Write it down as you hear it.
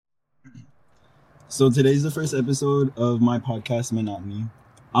So today's the first episode of my podcast, Monotony.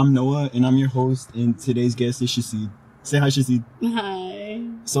 I'm Noah, and I'm your host, and today's guest is shesid. Say hi, shesid. Hi.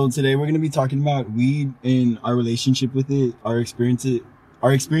 So today we're going to be talking about weed and our relationship with it, our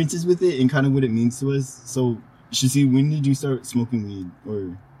experiences with it, and kind of what it means to us. So, shesid, when did you start smoking weed?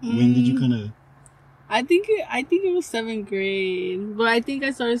 Or when did you kind of... I think it was 7th grade, but I think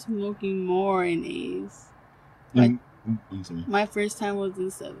I started smoking more in 8th. I'm sorry. My first time was in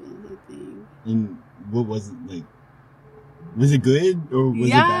 7th, I think. And what was it like? Was it good or was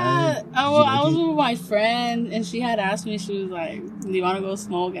it bad? I was with my friend, and she had asked me. She was like, "Do you want to go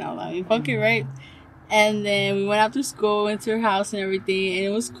smoke?" And I was like, "Fuck it, right?" And then we went after school, went to her house and everything, and it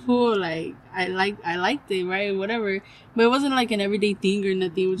was cool. Like I liked it, right? Whatever. But it wasn't like an everyday thing or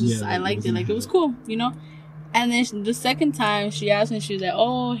nothing. It was just I liked it. Like it was cool, you know. And then the second time she asked me, she was like,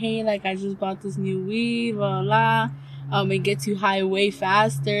 "Oh, hey, like I just bought this new weed, blah blah. It gets you high way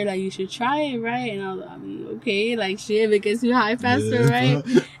faster. Like you should try it, right?" And I was like, okay, like shit, if it gets you high faster, right?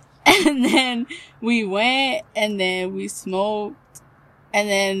 And then we went, and then we smoked, and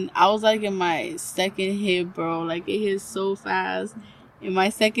then I was like in my second hit, bro. Like it hit so fast in my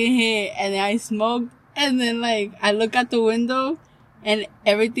second hit, and then I smoked, and then like I look out the window, and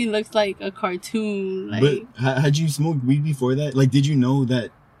everything looks like a cartoon. Like, but had you smoked weed before that? Like, did you know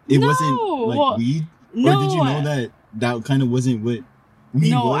that it wasn't like weed? No, or did you know that kind of wasn't what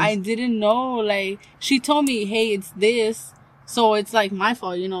weed was? I didn't know. Like, she told me, hey, it's this. So it's like my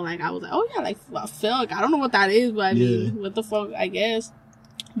fault, you know? Like, I was like, oh yeah, like, fuck. I don't know what that is, but I mean, what the fuck, I guess.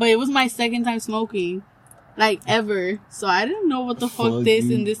 But it was my second time smoking, like, ever. So I didn't know what the fuck this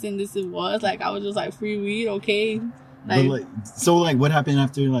and this and this it was. Like, I was just like, free weed, okay. Like, so what happened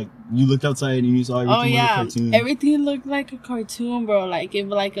after, like, you looked outside and you saw everything like a cartoon? Everything looked like a cartoon, bro. Like, if,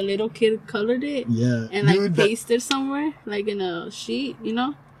 like, a little kid colored it. Yeah. And, like, pasted somewhere, like, in a sheet, you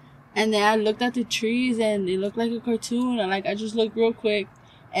know? And then I looked at the trees, and it looked like a cartoon. And, like, I just looked real quick,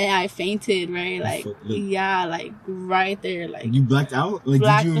 and I fainted, right? Like, like, right there. Like, you blacked out? Like,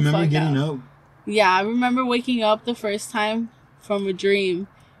 did you remember getting up? Yeah, I remember waking up the first time from a dream.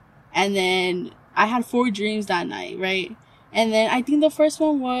 And then I had 4 dreams that night, right? And then I think the first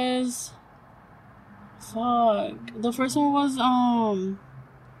one was... The first one was,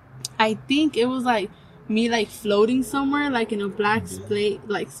 I think it was, like, me, like, floating somewhere, like, in a black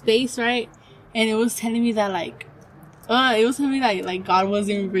space, right? And it was telling me that, like... it was telling me, like, God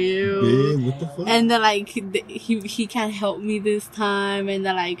wasn't real. Yeah, what the fuck? And that, like, he can't help me this time. And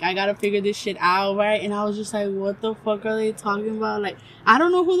that, like, I gotta figure this shit out, right? And I was just like, what the fuck are they talking about? Like, I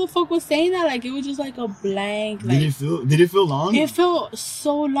don't know who the fuck was saying that. Like, it was just, like, a blank. Like, did it feel long? It felt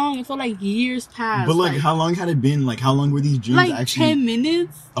so long. It felt like years passed. But, like, how long had it been? Like, how long were these dreams like actually? 10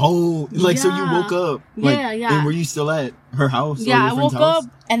 minutes. Oh, like, so you woke up. Like, yeah. And were you still at her house? Yeah, or your I woke house?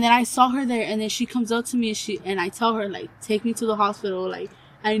 up, and then I saw her there, and then she comes up to me, and I tell her, like, take me to the hospital. Like,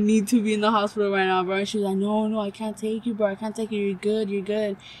 I need to be in the hospital right now, bro. And she was like, no, I can't take you, bro. I can't take you. You're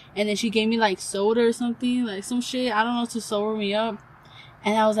good. And then she gave me, like, soda or something, like, some shit. I don't know, to sober me up.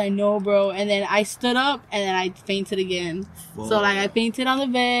 And I was like, no, bro. And then I stood up, and then I fainted again. Whoa. So, like, I fainted on the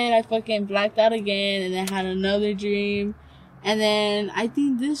bed. I fucking blacked out again, and then had another dream. And then I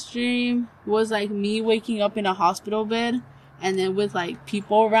think this dream was, like, me waking up in a hospital bed. And then with, like,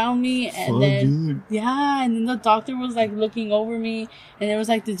 people around me. And then, yeah, and then the doctor was, like, looking over me. And there was,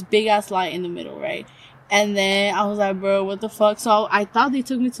 like, this big-ass light in the middle, right? And then I was like, bro, what the fuck? So I thought they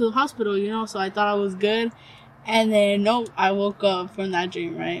took me to the hospital, you know? So I thought I was good. And then, nope, I woke up from that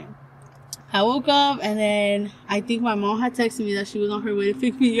dream, right? I woke up, and then I think my mom had texted me that she was on her way to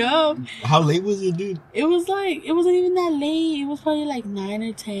pick me up. How late was it, dude? It was like, it wasn't even that late. It was probably like 9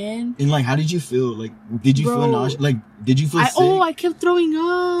 or 10. And like, how did you feel? Like, did you feel nauseous? Like, did you feel sick? I kept throwing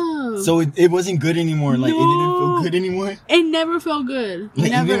up. So it wasn't good anymore. Like, it didn't feel good anymore? It never felt good.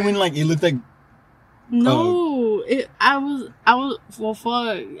 Like, never. Even when like, it looked like... I was, well,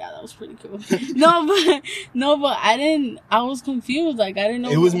 fuck, yeah, that was pretty cool. no, but I was confused, like, I didn't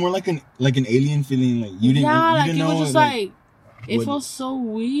know. It was more like an alien feeling, like, you didn't, you didn't know. It was just like it felt so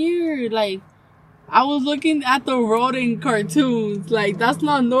weird, like, I was looking at the rodent cartoons, like, that's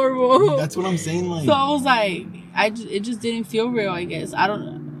not normal. That's what I'm saying, like. So I was like, it just didn't feel real, I guess, I don't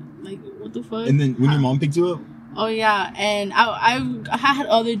know, like, what the fuck. And then when your mom picked you up? Oh, yeah, and I had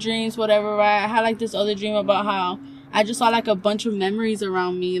other dreams, whatever, right? I had, like, this other dream about how I just saw, like, a bunch of memories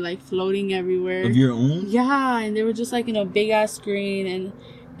around me, like, floating everywhere. Of your own? Yeah, and they were just, like, in a big-ass screen,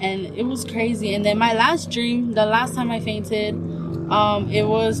 and it was crazy. And then my last dream, the last time I fainted, it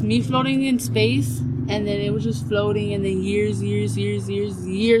was me floating in space, and then it was just floating, and then years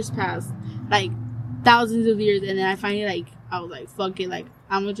passed. Like, thousands of years, and then I finally, like, I was like, fuck it, like,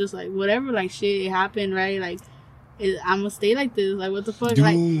 I'm gonna just, like, whatever, like, shit, it happened, right? Like, I'm gonna stay like this. Like, what the fuck? Dude.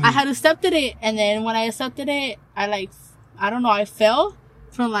 Like, I had accepted it, and then when I accepted it, I don't know, I fell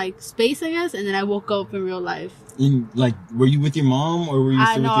from, like, space, I guess, and then I woke up in real life. Like, were you with your mom, or were you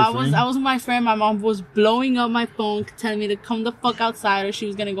still with your friend? I was with my friend. My mom was blowing up my phone, telling me to come the fuck outside, or she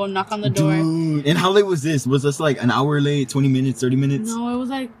was gonna go knock on the door. Dude, and how late was this? Was this, like, an hour late, 20 minutes, 30 minutes? No, it was,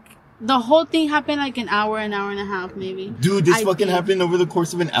 like, the whole thing happened, like, an hour and a half, maybe. Dude, this happened over the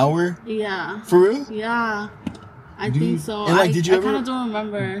course of an hour? Yeah. For real? Yeah. I think so. And, like, I kind of don't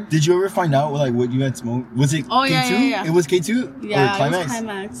remember. Did you ever find out, like, what you had smoked? Was it K2? Yeah. It was K2? Yeah, or Climax? it was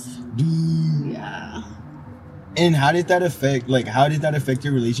Climax. Dude. Yeah. And how did that affect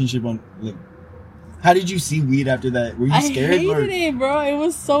your relationship on, like, how did you see weed after that? Were you scared? I hated it, bro. It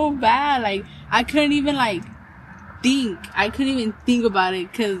was so bad. Like, I couldn't even, like, think. I couldn't even think about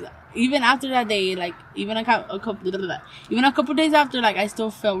it, because even after that day, like, even a couple days after, like, I still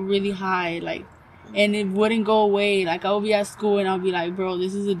felt really high, like, and it wouldn't go away. Like, I would be at school and I'll be like, bro,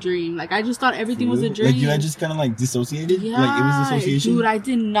 this is a dream. Like, I just thought everything was a dream. Like, you had just kind of, like, dissociated? Yeah. Like, it was dissociation? Dude, I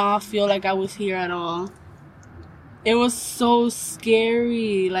did not feel like I was here at all. It was so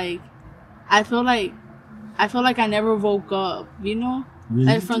scary. Like, I felt like I never woke up, you know? Really?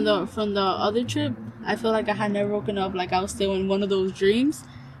 Like, from the other trip, I feel like I had never woken up. Like, I was still in one of those dreams.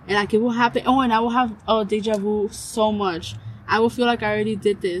 And, like, it will happen. Oh, and I will have deja vu so much. I will feel like I already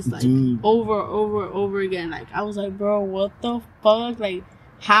did this, like, over again. Like, I was like, bro, what the fuck? Like,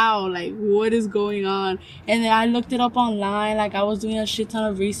 how? Like, what is going on? And then I looked it up online. Like, I was doing a shit ton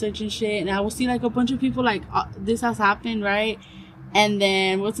of research and shit. And I would see, like, a bunch of people, like, this has happened, right? And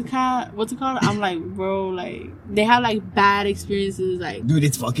then, what's it called? I'm like, bro, like, they have, like, bad experiences, like. Dude,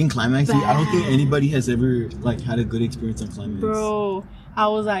 it's fucking Climax. I don't think anybody has ever, like, had a good experience on Climax. Bro, I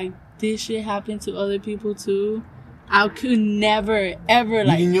was like, this shit happened to other people, too. I could never, ever,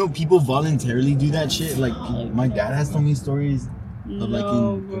 like... You know, people voluntarily do that shit. Like, my dad has told me stories of, like,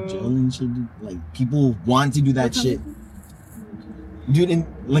 in jail and shit. Like, people want to do that shit. Dude, and,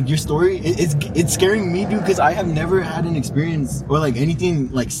 like, your story, it's scaring me, dude, because I have never had an experience or, like,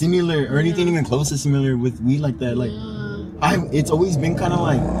 anything, like, similar or anything even close to similar with weed like that. Like, it's always been kind of,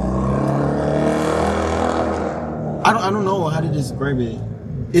 like... I don't know how to describe it.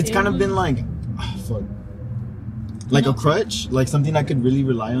 It's kind of been, like... fuck. Like a crutch, like something I could really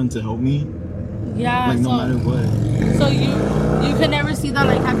rely on to help me. Yeah. Like, no matter what. So you could never see that,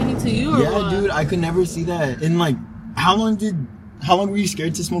 like, happening to you, or yeah, what? Dude, I could never see that. And, like, how long were you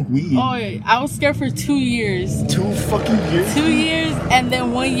scared to smoke weed? Oh, yeah. I was scared for 2 years. 2 fucking years? 2 years, and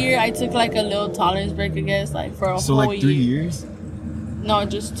then 1 year I took, like, a little tolerance break, I guess, like, for a whole year. So, like, 3 years? No,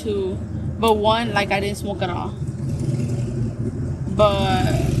 just 2. But 1, like, I didn't smoke at all.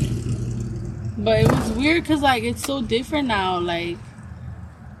 But it was weird because, like, it's so different now. Like,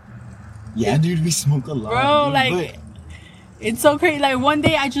 yeah, dude, we smoke a lot. Bro, dude, like, it's so crazy. Like, one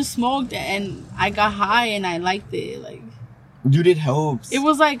day I just smoked and I got high and I liked it. Like, dude, it helps. It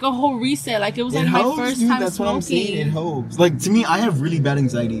was like a whole reset. Like, it was like my first dude, time that's smoking. What I'm saying. It helps. Like, to me, I have really bad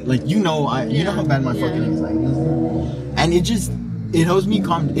anxiety. Like, you know how bad my fucking anxiety is. And it helps me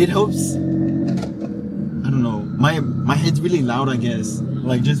calm. It helps. I don't know. My head's really loud, I guess.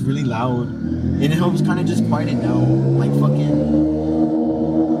 Like, just really loud. And it helps kind of just quiet it down. Like, fucking...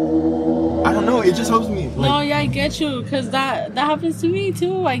 I don't know. It just helps me. Like, no, yeah, I get you. Because that happens to me,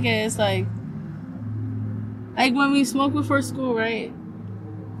 too, I guess. Like, when we smoked before school, right?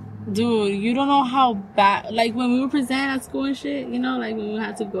 Dude, you don't know how bad... Like, when we would present at school and shit, you know? Like, when we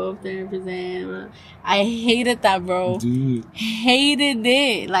had to go up there and present. I hated that, bro. Dude. Hated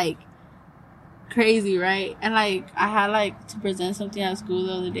it. Like... crazy, right? And, like, I had, like, to present something at school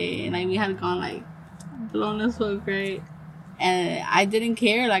the other day, and, like, we had gone, like, blown as fuck, right? And I didn't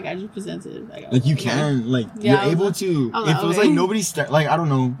care. Like, I just presented. Like you can. Like, you're able to. It feels like nobody's... Like, I don't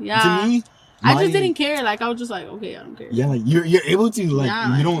know. Yeah. To me... I just didn't care. Like, I was just like, okay, I don't care. Yeah, like, you're able to,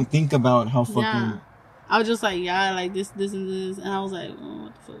 like, you don't think about how fucking... Yeah. I was just like, yeah, like, this, and this. And I was like, oh,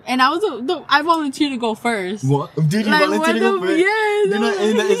 what the fuck? And I was... I volunteered to go first. What? Dude, you volunteered to go first? Yes.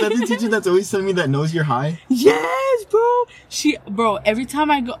 Is that the teacher that's always telling me that knows you're high? Yes, bro. Bro, every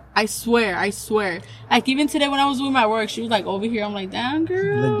time I go... I swear. Like, even today when I was doing my work, she was, like, over here. I'm like, damn,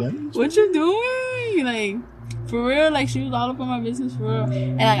 girl. What you doing? Like... For real, like, she was all up on my business, for real.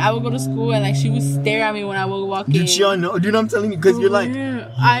 And, like, I would go to school, and, like, she would stare at me when I would walk in. Dude, she all know. Dude, I'm telling you, because you're like...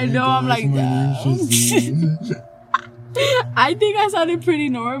 I know, I'm like, I think I sounded pretty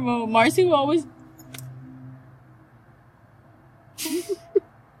normal. Marcy will always...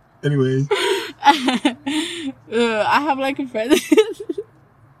 Anyways. I have, like, a friend...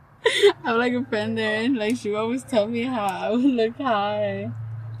 I have, like, a friend there, and, like, she would always tell me how I would look high.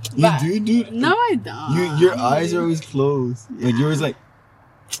 You do, dude? No, I don't. Your eyes are always closed. Like, you're always like...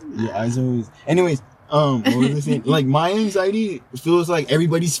 Your eyes are always... Anyways, what was I saying? Like, my anxiety feels like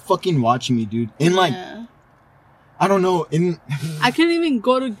everybody's fucking watching me, dude. And, like... Yeah. I don't know. I couldn't even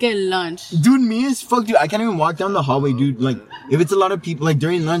go to get lunch. Dude, me as fuck, dude. I can't even walk down the hallway, dude. Like, if it's a lot of people, like,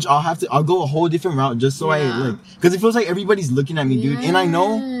 during lunch, I'll go a whole different route just so because it feels like everybody's looking at me, dude. And I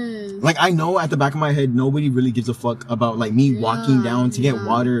know at the back of my head, nobody really gives a fuck about, like, me walking down to get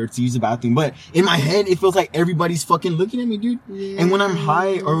water or to use the bathroom. But in my head, it feels like everybody's fucking looking at me, dude. And when I'm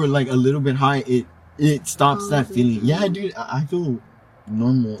high or, like, a little bit high, it stops that feeling. Yeah, dude, I feel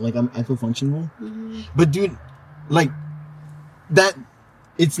normal. Like, I feel functional. But, dude, like, that,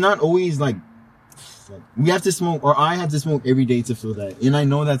 it's not always, like, we have to smoke, or I have to smoke every day to feel that. And I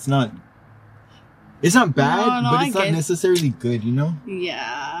know that's not, it's not bad, but it's not necessarily good, you know?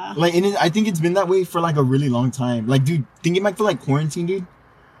 Yeah. Like, and I think it's been that way for, like, a really long time. Like, dude, thinking back to, like, quarantine,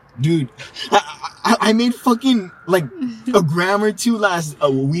 dude, I made fucking, like, a gram or two last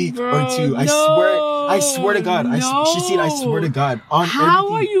a week or two. I swear to God. Shesid, I swear to God.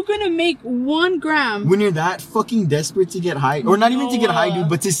 How are you gonna make 1 gram? When you're that fucking desperate to get high, or not even to get high, dude,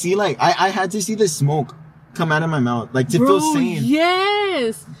 but to see, like, I had to see the smoke come out of my mouth, like, to feel sane.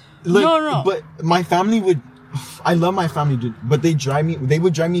 Yes. Like, no. But my family would, I love my family, dude, but they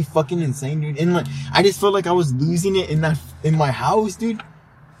would drive me fucking insane, dude. And, like, I just felt like I was losing it in my house, dude.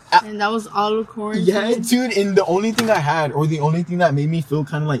 And that was all of quarantine. Yeah, dude. And the only thing I had, or the only thing that made me feel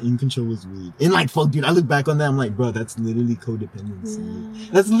kind of like in control, was weed. And, like, fuck, dude, I look back on that, I'm like, bro, that's literally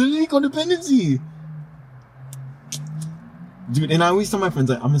codependency. That's literally codependency. Dude, and I always tell my friends,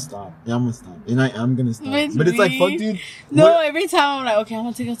 like, I'm gonna stop. Yeah, I'm gonna stop. And I am gonna stop. But it's like, fuck, dude. No, every time I'm like, okay, I'm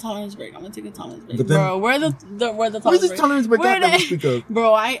gonna take a tolerance break. But then, bro, where the tolerance where's this tolerance break at that we speak of?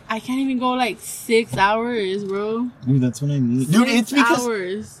 Bro, I can't even go, like, 6 hours, bro. Dude, that's what I mean. Dude, it's because... 6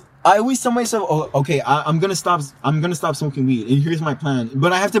 hours. I always tell myself, oh, okay, I'm gonna stop smoking weed, and here's my plan.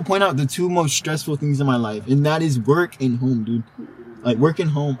 But I have to point out the 2 most stressful things in my life, and that is work and home, dude. Like, work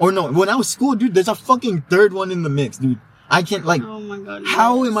and home. Or no, when I was school, dude, there's a fucking third one in the mix, dude. I can't, like, oh my God,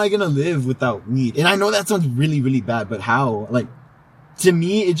 how am I gonna live without weed? And I know that sounds really, really bad, but how? Like, to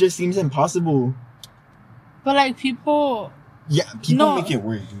me, it just seems impossible. But, like, people... Yeah, people make it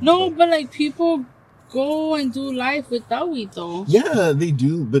work, dude. No, but, like, people... go and do life without weed, though. Yeah, they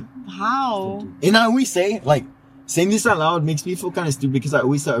do, but... How? And I always say, like, saying this out loud makes me feel kind of stupid, because I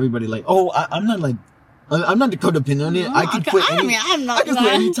always tell everybody, like, oh, I'm not, like, I'm not the codependent on it. No, I can quit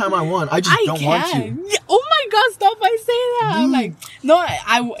quit anytime I want. I just don't want to. Yeah. Oh my God, stop, I say that. Dude. I'm like, no,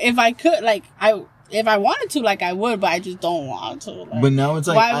 if I could, like, if I wanted to, like, I would, but I just don't want to. Like, but now it's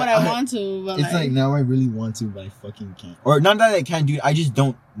like... why would I want to? But it's like, now I really want to, but I fucking can't. Or not that I can't, dude. I just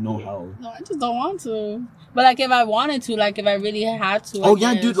don't know how. No, I just don't want to. But, like, if I wanted to, like, if I really had to, oh,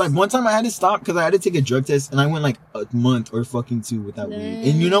 yeah, dude. Like, one time I had to stop because I had to take a drug test, and I went, like, a month or fucking 2 without weed.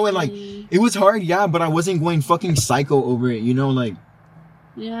 And you know what? Like, it was hard, yeah, but I wasn't going fucking psycho over it, you know? Like...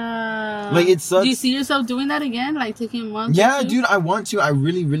 Yeah. Like, it sucks. Do you see yourself doing that again? Like, taking months? Yeah, dude, I want to. I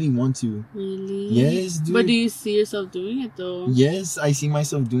really, really want to. Really? Yes, dude. But do you see yourself doing it, though? Yes, I see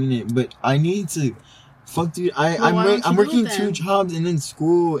myself doing it. But I need to... Fuck, dude. I'm working 2 jobs and then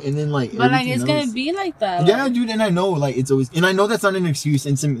school and then, like, but, like, it's else. Gonna be like that. Yeah, dude, and I know, like, it's always... And I know that's not an excuse.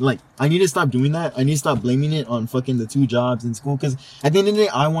 And some, like, I need to stop doing that. I need to stop blaming it on fucking the 2 jobs in school. Because at the end of the day,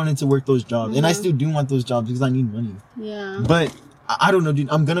 I wanted to work those jobs. And I still do want those jobs because I need money. Yeah. But... I don't know, dude.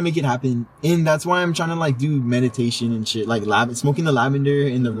 I'm gonna make it happen. And that's why I'm trying to, like, do meditation and shit. Like, smoking the lavender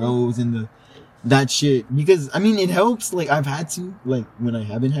and the rose and that shit. Because, I mean, it helps. Like, I've had to, like, when I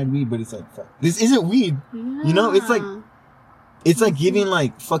haven't had weed. But it's like, fuck. This isn't weed. Yeah. You know? It's like giving,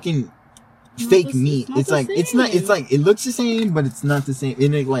 like, fucking fake meat. It's like, it's not, it's like, it looks the same, but it's not the same.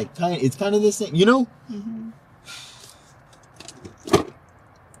 And it, like, it's kind of the same. You know? Mm-hmm.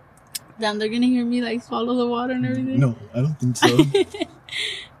 Damn, they're gonna hear me, like, swallow the water and everything. No, I don't think so.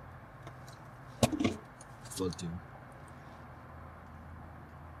 Fuck, dude.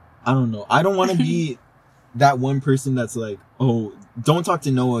 I don't know. I don't want to be that one person that's like, oh, don't talk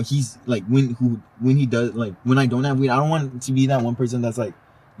to Noah. He's like, when he does, like, when I don't have weed, I don't want to be that one person that's like,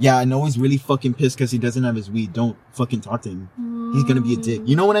 yeah, Noah's really fucking pissed because he doesn't have his weed. Don't fucking talk to him. He's gonna be a dick.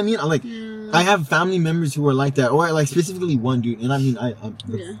 You know what I mean? I have family members who are like that, or like specifically one dude, and I mean,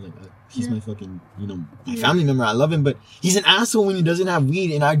 he's my fucking, you know, my family member. I love him, but he's an asshole when he doesn't have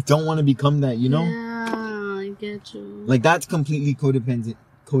weed, and I don't want to become that, you know? Yeah, I get you. Like, that's completely codependency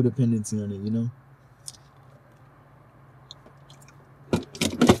on it, you know?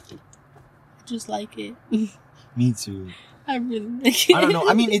 Just like it. Me too. I really like it. I don't know.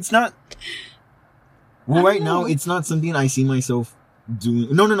 I mean, it's not... Well, right now, it's not something I see myself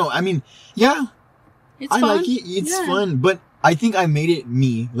doing. No. I mean, yeah, It's I fun. like it. It's fun, but I think I made it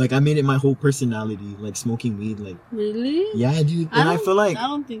me. Like I made it my whole personality. Like smoking weed. Like Really? yeah, dude. And I feel like I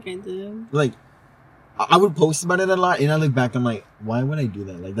don't think I did. like I would post about it a lot, and I look back, I'm like, why would I do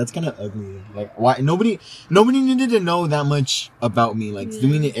that? Like that's kind of ugly. Like why nobody needed to know that much about me. Like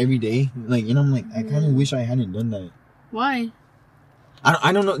doing it every day. Like and I'm like, I kind of wish I hadn't done that. Why?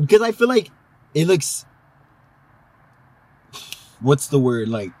 I don't know, because I feel like it looks, what's the word,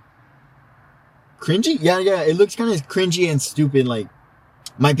 like cringy? Yeah, it looks kind of cringy and stupid. Like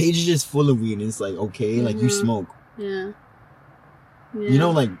my page is just full of weed, and it's like, okay, like you smoke. Yeah. You know,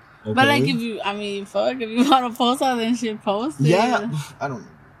 like okay. But like if you want to post all that shit, post it. Yeah, I don't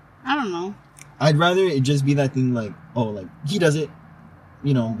know. I'd rather it just be that thing like, oh, like he does it,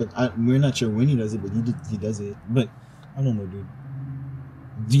 you know, but we're not sure when he does it, but he does it. But I don't know, dude.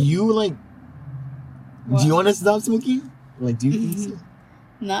 Do you like? What? Do you want to stop smoking? Like, do you think so?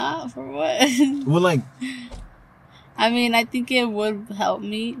 Nah, for what? Well, like, I mean, I think it would help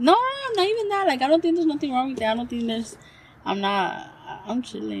me. No, not even that. Like, I don't think there's nothing wrong with that. I don't think there's. I'm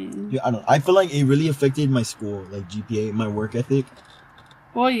chilling. Yeah, I feel like it really affected my school, like GPA, my work ethic.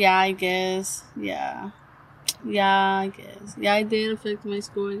 Well, yeah, I guess. Yeah, I guess. Yeah, it did affect my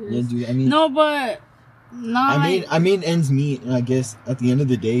school, I guess. Yeah, dude. I mean, no, but. No, I made ends meet, I guess, at the end of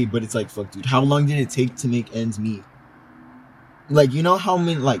the day, but it's like, fuck, dude, how long did it take to make ends meet? Like, you know how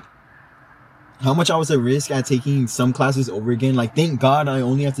much I was at risk at taking some classes over again? Like, thank God I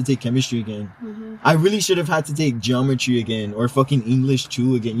only have to take chemistry again. Mm-hmm. I really should have had to take geometry again, or fucking English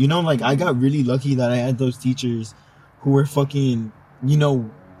 2 again. You know, like, I got really lucky that I had those teachers who were fucking, you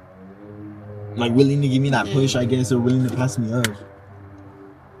know, like, willing to give me that push, I guess, or willing to pass me up.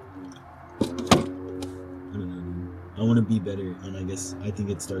 I want to be better, and I think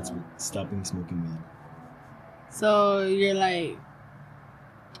it starts with stopping smoking weed. So you're like,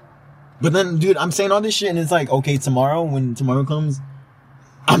 but then, dude, I'm saying all this shit, and it's like, okay, when tomorrow comes,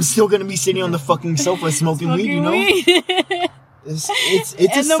 I'm still gonna be sitting on the fucking sofa smoking weed, you know? It's a in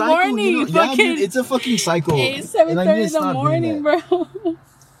the cycle, morning, you know? Yeah, dude, it's a fucking cycle. 7:30 in the morning, bro.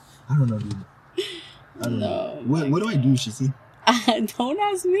 I don't know, dude. I don't know. What do I do, Shissy? Don't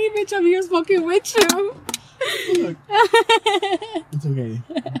ask me, bitch. I'm here smoking with you. It's okay.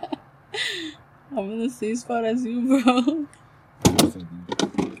 I'm in the same spot as you, bro.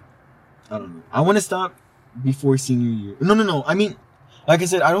 I don't know. I want to stop before senior year. No. I mean, like I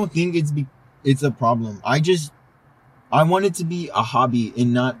said, I don't think it's a problem. I want it to be a hobby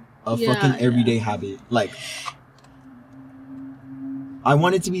and not a fucking everyday habit. Like, I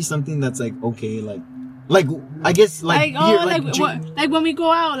want it to be something that's like, okay, like I guess like beer, like when we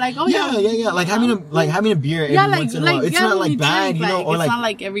go out, like yeah, like having a beer every once in a while. It's not like bad, you know, or like it's not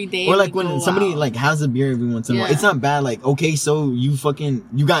like every day. Or like when somebody like has a beer every once in a while, it's not bad. Like, okay, so you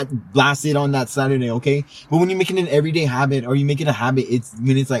got blasted on that Saturday, okay, but when you make it an everyday habit or you make it a habit, it's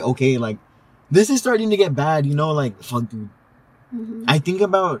like, okay, like this is starting to get bad, you know, like fuck, dude. Mm-hmm. I think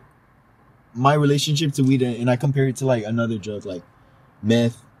about my relationship to weed and I compare it to like another drug, like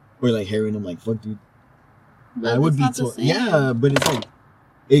meth or like heroin. I'm like, fuck, dude. But I would be yeah, but it's like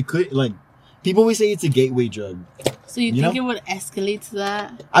it could, like, people always say it's a gateway drug. So you think it would escalate to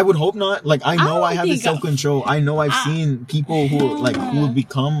that? I would hope not. Like, I know I have the self-control. I know I've seen people who would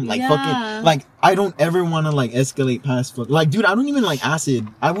become like fucking, like, I don't ever want to like escalate past like, dude, I don't even like acid.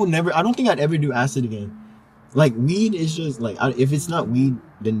 I don't think I'd ever do acid again. Like, weed is just like, if it's not weed,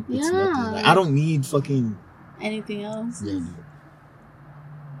 then it's nothing. Like, I don't need fucking anything else. Yeah, dude.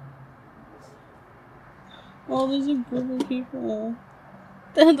 Oh, there's a group of people.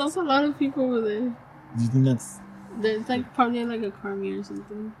 That's a lot of people over there. Do you think there's like probably like a car meet or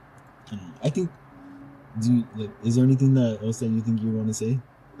something? I think. Is there anything else that you think you want to say?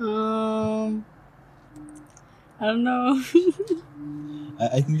 I don't know.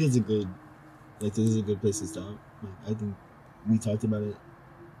 I think that's a good. Like, this is a good place to stop. Like, I think we talked about it.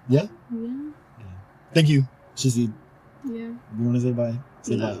 Yeah. Yeah. Thank you, shesid. Yeah. You want to say bye?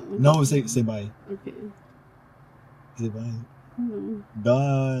 Say bye. No, say bye. Okay. Say bye. No.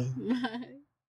 Bye. Bye.